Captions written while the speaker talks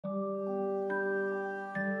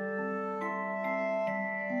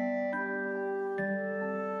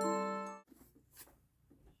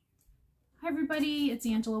everybody, it's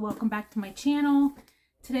Angela. Welcome back to my channel.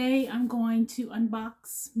 Today I'm going to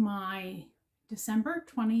unbox my December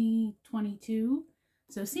 2022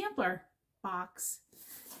 sampler box,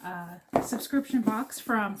 subscription box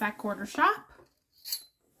from Fat Quarter Shop.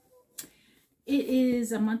 It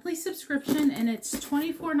is a monthly subscription and it's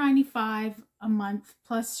 $24.95 a month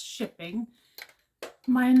plus shipping.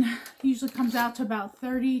 Mine usually comes out to about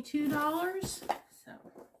 $32.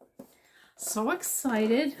 So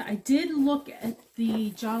excited. I did look at the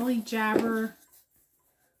Jolly Jabber,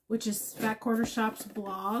 which is Fat Quarter Shop's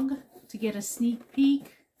blog, to get a sneak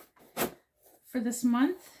peek for this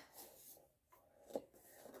month.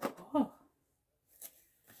 Oh,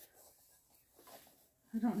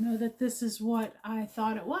 I don't know that this is what I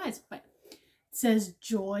thought it was, but it says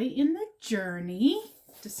Joy in the Journey,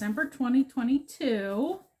 December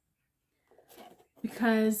 2022,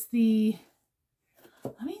 because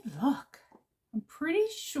let me look. I'm pretty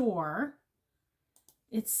sure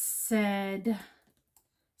it said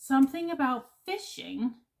something about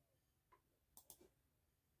fishing.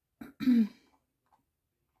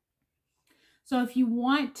 So if you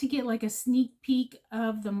want to get like a sneak peek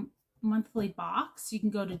of the monthly box, you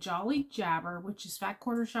can go to Jolly Jabber, which is Fat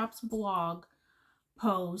Quarter Shop's blog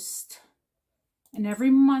post. And every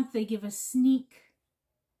month they give a sneak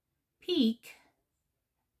peek.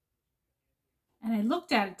 And I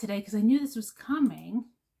looked at it today because I knew this was coming.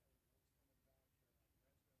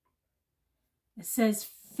 It says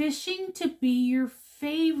fishing to be your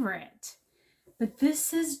favorite. But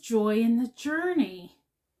this is Joy in the Journey.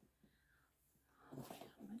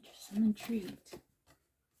 I'm intrigued.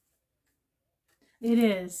 It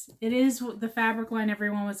is. It is the fabric line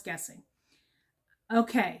everyone was guessing.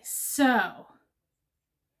 Okay, so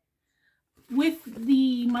with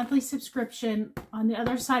the monthly subscription, on the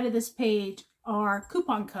other side of this page are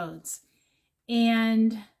coupon codes,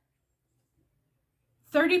 and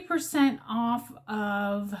 30% off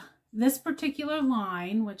of this particular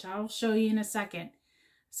line, which I'll show you in a second.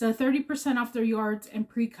 So 30% off their yards and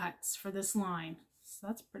pre-cuts for this line. So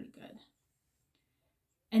that's pretty good.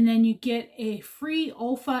 And then you get a free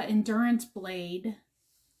Olfa Endurance blade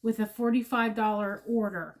with a $45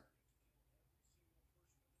 order.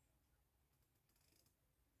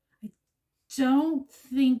 I don't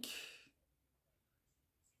think,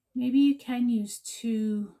 maybe you can use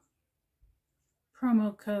 2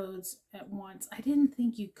 promo codes at once. I didn't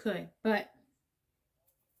think you could, but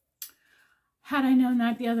had I known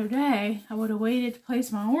that the other day, I would have waited to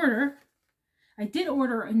place my order. I did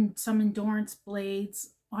order some Endurance blades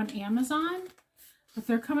on Amazon, but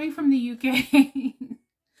they're coming from the UK.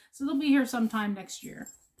 So they'll be here sometime next year.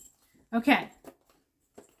 Okay.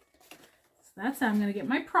 So that's how I'm going to get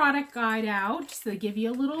my product guide out. So they give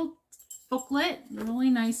you a little booklet, a really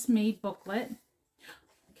nice made booklet.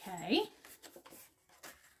 Okay.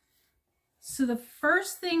 So the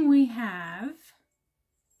first thing we have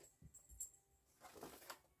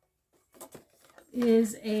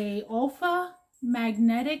is a Olfa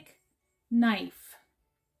magnetic knife,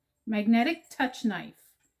 magnetic touch knife.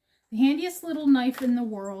 The handiest little knife in the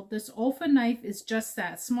world. This Olfa knife is just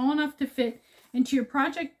that, small enough to fit into your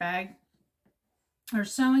project bag or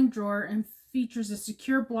sewing drawer, and features a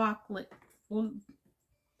secure block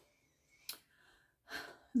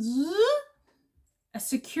a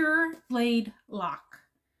secure blade lock.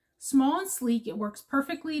 Small and sleek, it works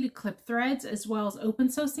perfectly to clip threads as well as open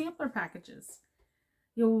sew sampler packages.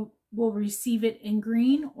 You will receive it in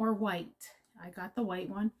green or white. I got the white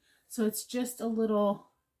one. So it's just a little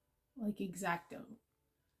like X-Acto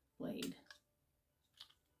blade,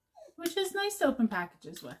 which is nice to open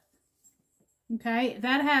packages with. Okay,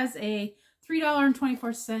 that has a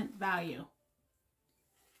 $3.24 value.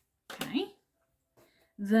 Okay,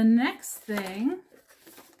 the next thing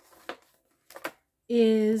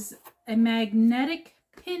is a magnetic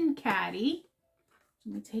pin caddy.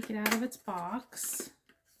 Let me take it out of its box,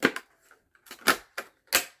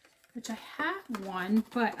 which I have one,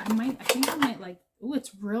 but I think I might like, ooh,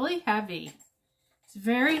 it's really heavy. It's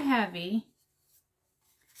very heavy.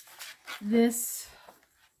 This,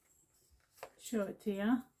 show it to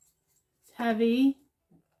you. It's heavy.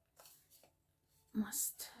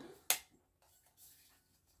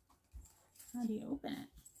 How do you open it?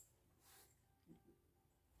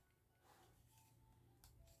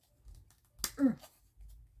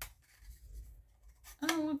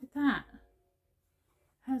 Oh, look at that.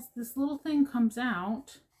 Has this little thing comes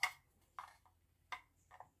out.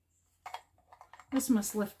 This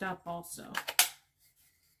must lift up also.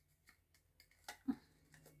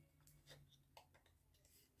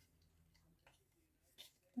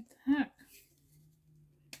 What the heck?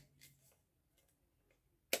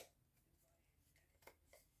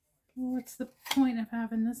 what's the point of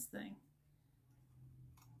having this thing?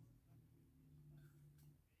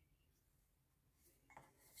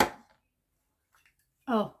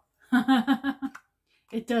 Oh,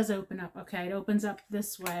 it does open up. Okay, it opens up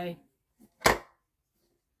this way. Can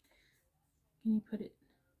you put it?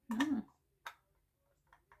 Oh,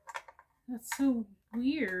 that's so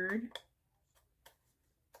weird.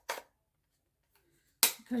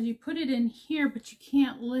 Because you put it in here, but you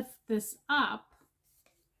can't lift this up.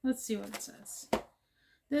 Let's see what it says.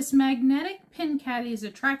 This magnetic pin caddy is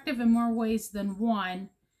attractive in more ways than one.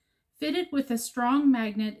 Fitted with a strong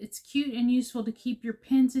magnet, it's cute and useful to keep your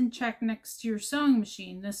pins in check next to your sewing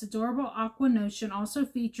machine. This adorable aqua notion also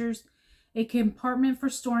features a compartment for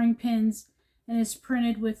storing pins and is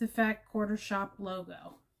printed with the Fat Quarter Shop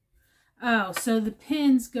logo. Oh, so the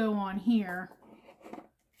pins go on here.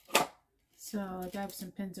 So I have some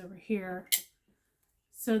pins over here.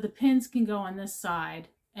 So the pins can go on this side.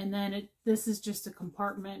 And then this is just a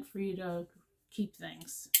compartment for you to keep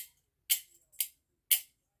things.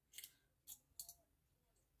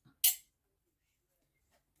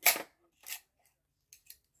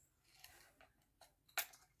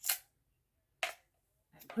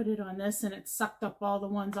 I put it on this and it sucked up all the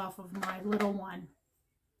ones off of my little one.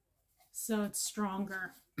 So it's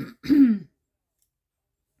stronger.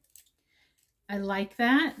 I like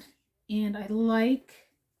that. And I like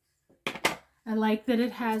that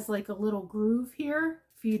it has like a little groove here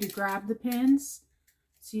for you to grab the pins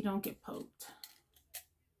so you don't get poked.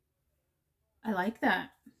 I like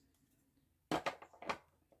that.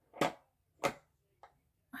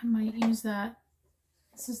 I might use that.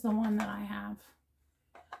 This is the one that I have.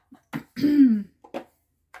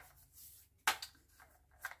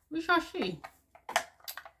 We shall see.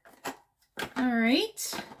 All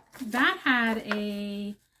right. That had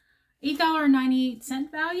a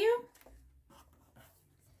 $8.98 value.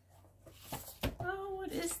 Oh,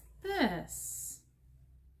 what is this?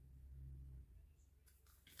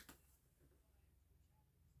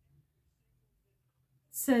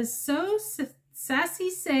 It says, so sassy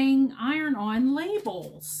saying iron-on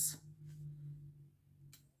labels.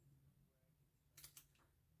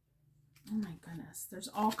 Oh my goodness, there's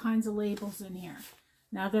all kinds of labels in here.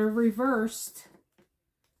 Now they're reversed,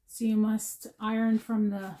 so you must iron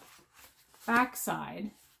from the back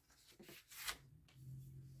side.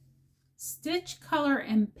 Stitch, color,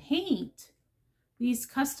 and paint these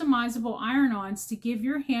customizable iron-ons to give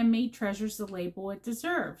your handmade treasures the label it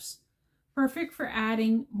deserves. Perfect for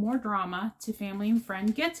adding more drama to family and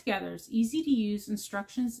friend get-togethers. Easy to use,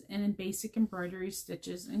 instructions and basic embroidery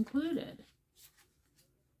stitches included.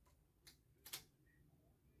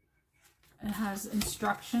 It has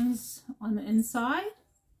instructions on the inside.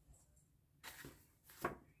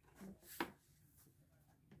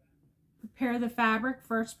 Prepare the fabric.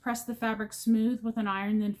 First, press the fabric smooth with an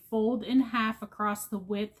iron, then fold in half across the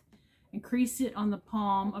width and crease it on the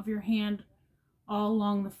palm of your hand all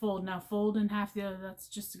along the fold. Now fold in half the other, that's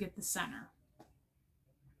just to get the center.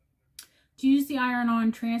 To use the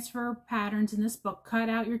iron-on transfer patterns in this book, cut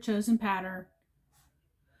out your chosen pattern.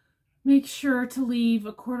 Make sure to leave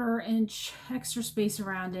a 1/4 inch extra space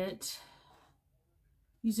around it.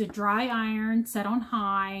 Use a dry iron set on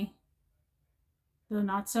high, though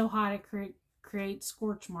not so hot it creates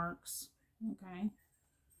scorch marks. Okay.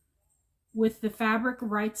 With the fabric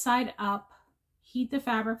right side up, heat the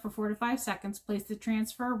fabric for 4 to 5 seconds. Place the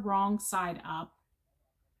transfer wrong side up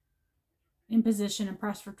in position and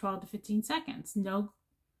press for 12 to 15 seconds. Do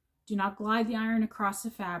not glide the iron across the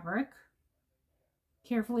fabric.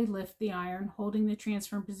 Carefully lift the iron, holding the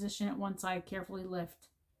transfer in position at one side. Carefully lift.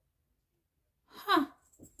 Huh.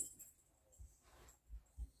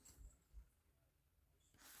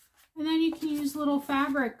 And then you can use little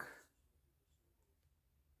fabric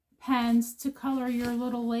pens to color your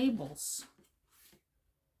little labels.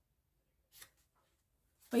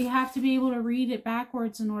 But you have to be able to read it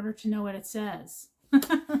backwards in order to know what it says.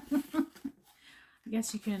 I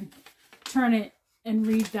guess you can turn it and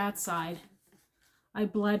read that side. I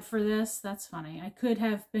bled for this. That's funny. I could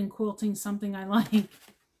have been quilting something I like.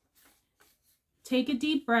 Take a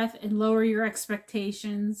deep breath and lower your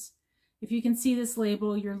expectations. If you can see this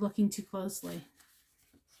label, you're looking too closely.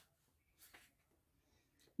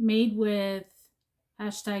 Made with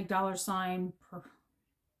hashtag $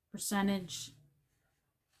 percentage.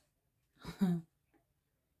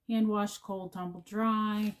 Hand wash, cold, tumble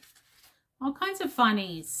dry. All kinds of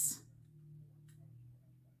funnies.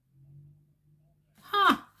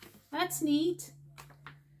 Huh, that's neat.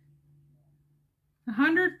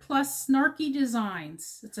 100 plus snarky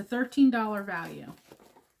designs. It's a $13 value.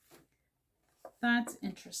 That's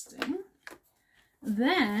interesting.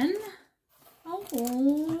 Then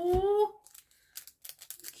Oh,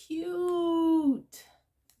 cute.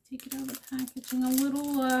 Take it out of the packaging. A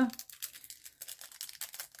little, I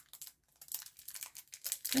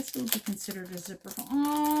guess it would be considered a zipper.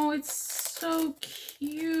 Oh, it's so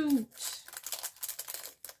cute.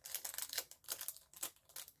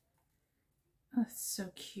 Oh, that's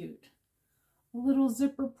so cute. A little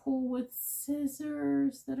zipper pull with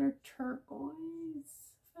scissors that are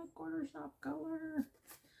turquoise. That quarter shop color.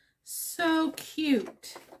 So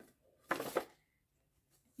cute.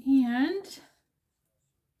 And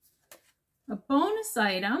a bonus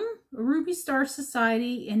item, a Ruby Star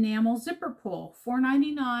Society enamel zipper pull,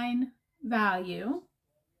 $4.99 value.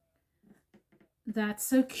 That's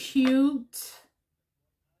so cute.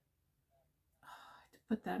 Oh, I have to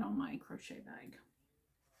put that on my crochet bag.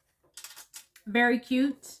 Very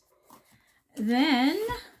cute. Then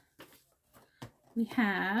we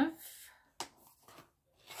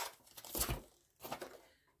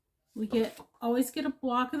always get a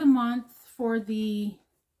block of the month for the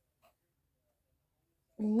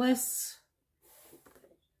Bliss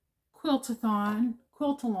Quilt-A-Long,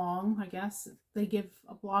 I guess. They give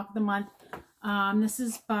a block of the month. This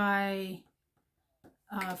is by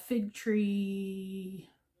Fig Tree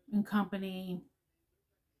and Company.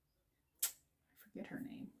 I forget her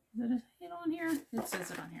name. Is it on here? It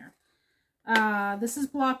says it on here. This is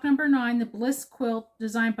block number 9, the Bliss Quilt,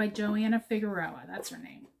 designed by Joanna Figueroa. That's her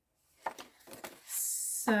name.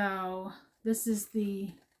 So this is the,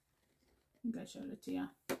 I think I showed it to you,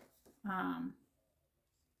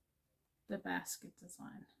 the basket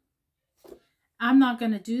design. I'm not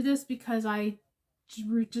going to do this because I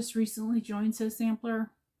just recently joined Sew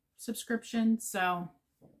Sampler subscription, so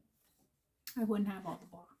I wouldn't have all the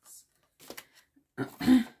blocks.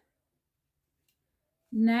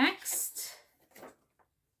 Next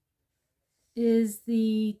is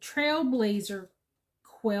the Trailblazer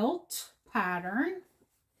quilt pattern.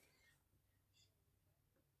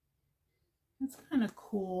 That's kind of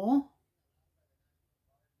cool.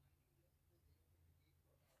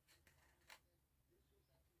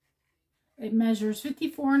 It measures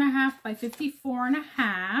 54.5 by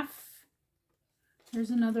 54.5.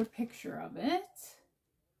 There's another picture of it.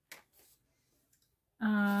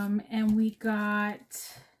 And we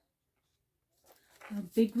got a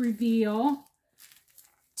big reveal.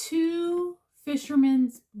 2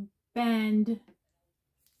 Fisherman's Bend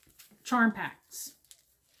charm packs,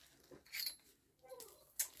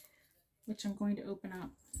 which I'm going to open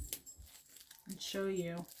up and show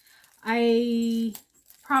you. I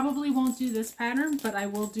probably won't do this pattern, but I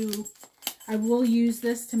will use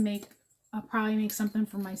this to make, I'll probably make something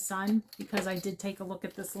for my son, because I did take a look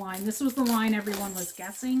at this line. This was the line everyone was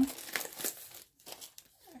guessing.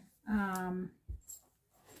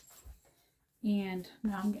 And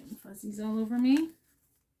now I'm getting fuzzies all over me.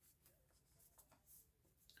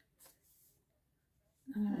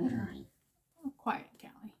 Oh, quiet,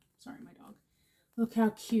 Callie. Sorry, my dog. Look how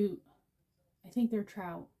cute. I think they're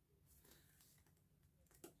trout.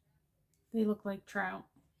 They look like trout.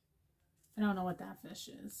 I don't know what that fish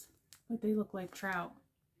is, but they look like trout.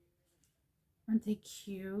 Aren't they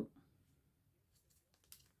cute?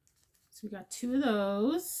 So we got 2 of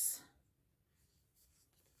those.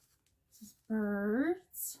 This is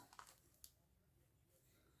birds.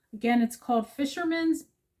 Again, it's called Fisherman's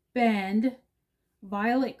Bend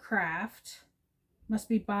Violet Craft. Must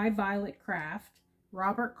be by Violet Craft.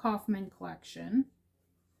 Robert Kaufman collection.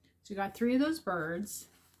 So you got 3 of those birds.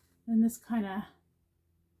 And this kind of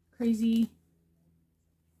crazy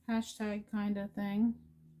hashtag kind of thing.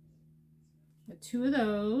 Got 2 of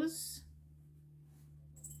those.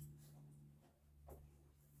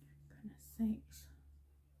 Goodness sakes.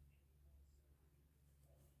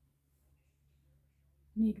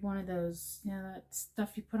 Need one of those, you know, that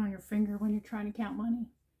stuff you put on your finger when you're trying to count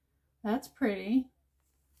money. That's pretty.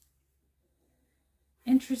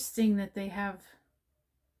 Interesting that they have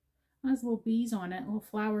those little bees on it, little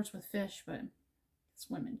flowers with fish, but this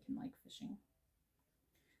women can like fishing.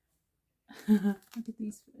 Look at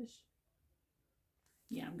these fish.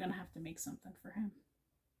 Yeah, I'm gonna have to make something for him.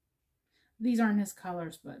 These aren't his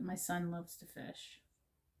colors, but my son loves to fish.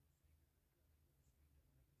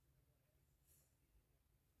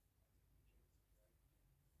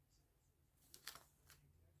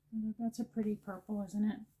 That's a pretty purple,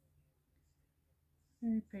 isn't it?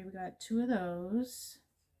 Very pretty. We got 2 of those.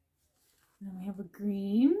 And then we have a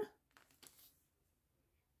green.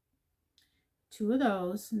 2 of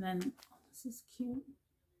those. And then, oh, this is cute.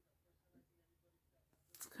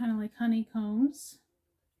 It's kind of like honeycombs.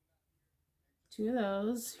 2 of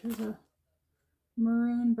those. Here's a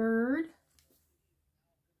maroon bird.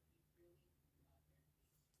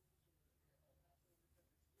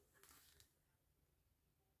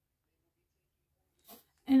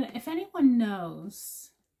 And if anyone knows,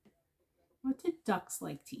 what do ducks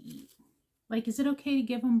like to eat? Like, is it okay to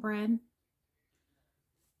give them bread?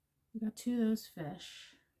 We got 2 of those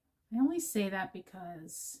fish. I only say that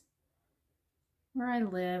because where I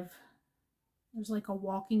live, there's like a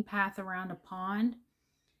walking path around a pond.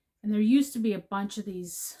 And there used to be a bunch of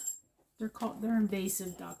these, they're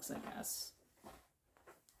invasive ducks, I guess.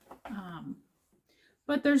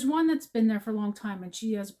 But there's one that's been there for a long time and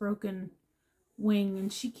she has broken wing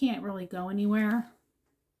and she can't really go anywhere.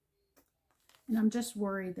 And I'm just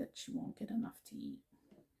worried that she won't get enough to eat.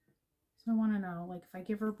 So I want to know, like, if I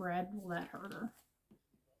give her bread, will that hurt her?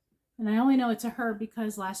 And I only know it's a her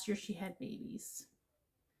because last year she had babies.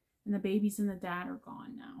 And the babies and the dad are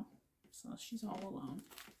gone now. So she's all alone.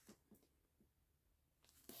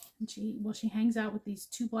 And she hangs out with these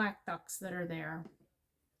 2 black ducks that are there.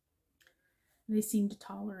 They seem to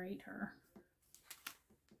tolerate her.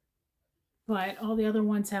 But all the other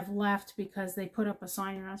ones have left because they put up a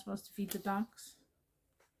sign you're not supposed to feed the ducks.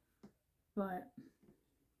 But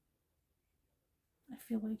I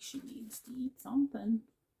feel like she needs to eat something.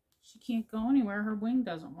 She can't go anywhere. Her wing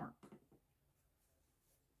doesn't work.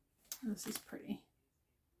 This is pretty.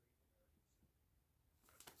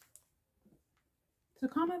 So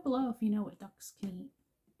comment below if you know what ducks can eat.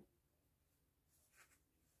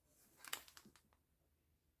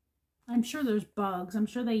 I'm sure there's bugs. I'm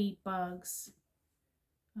sure they eat bugs.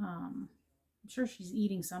 I'm sure she's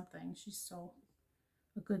eating something. She's still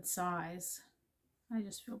a good size. I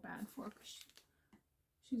just feel bad for her because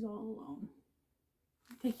she's all alone.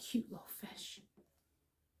 They're cute little fish.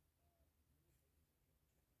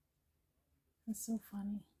 That's so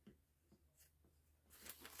funny.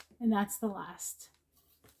 And that's the last.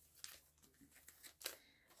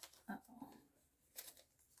 Uh-oh.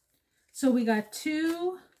 So we got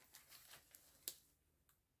two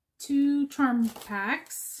charm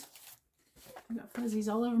packs. I got fuzzies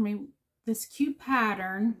all over me. This cute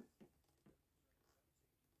pattern.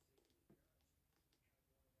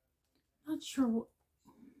 Not sure what,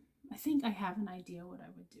 I think I have an idea what I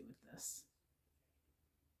would do with this.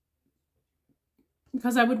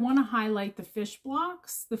 Because I would want to highlight the fish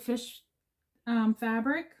blocks, the fish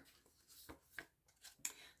fabric.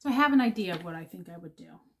 So I have an idea of what I think I would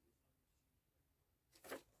do.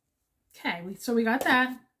 Okay, so we got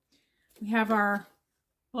that. We have our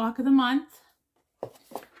block of the month.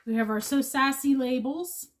 We have our So Sassy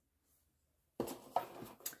labels.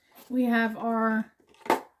 We have our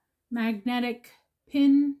magnetic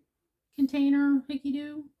pin container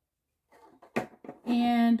hickey-doo.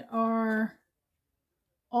 And our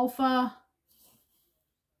Alpha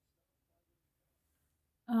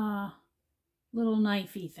little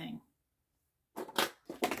knifey thing.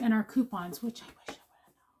 And our coupons, which I wish I would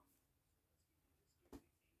have known.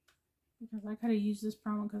 Because I could have used this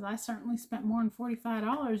promo because I certainly spent more than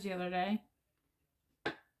 $45 the other day.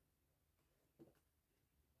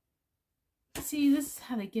 See, this is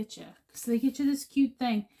how they get you. So they get you this cute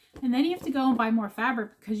thing. And then you have to go and buy more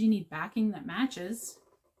fabric because you need backing that matches.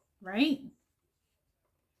 Right?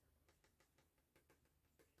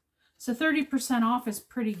 So 30% off is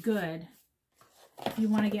pretty good if you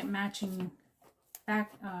want to get matching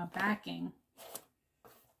backing.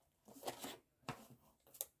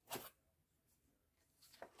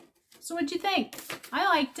 So what'd you think? I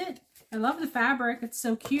liked it. I love the fabric. It's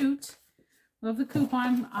so cute. Love the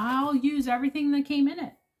coupon. I'll use everything that came in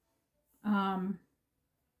it.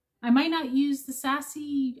 I might not use the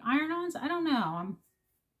Sassy iron-ons. I don't know.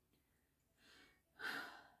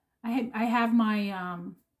 I have my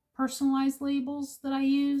personalized labels that I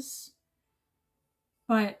use,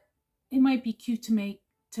 but it might be cute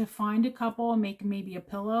to find a couple and make maybe a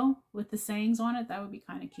pillow with the sayings on it. That would be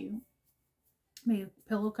kind of cute. Maybe a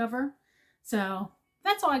pillow cover. So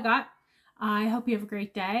that's all I got. I hope you have a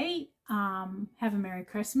great day. Have a Merry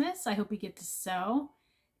Christmas. I hope you get to sew,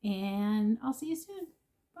 and I'll see you soon.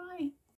 Bye.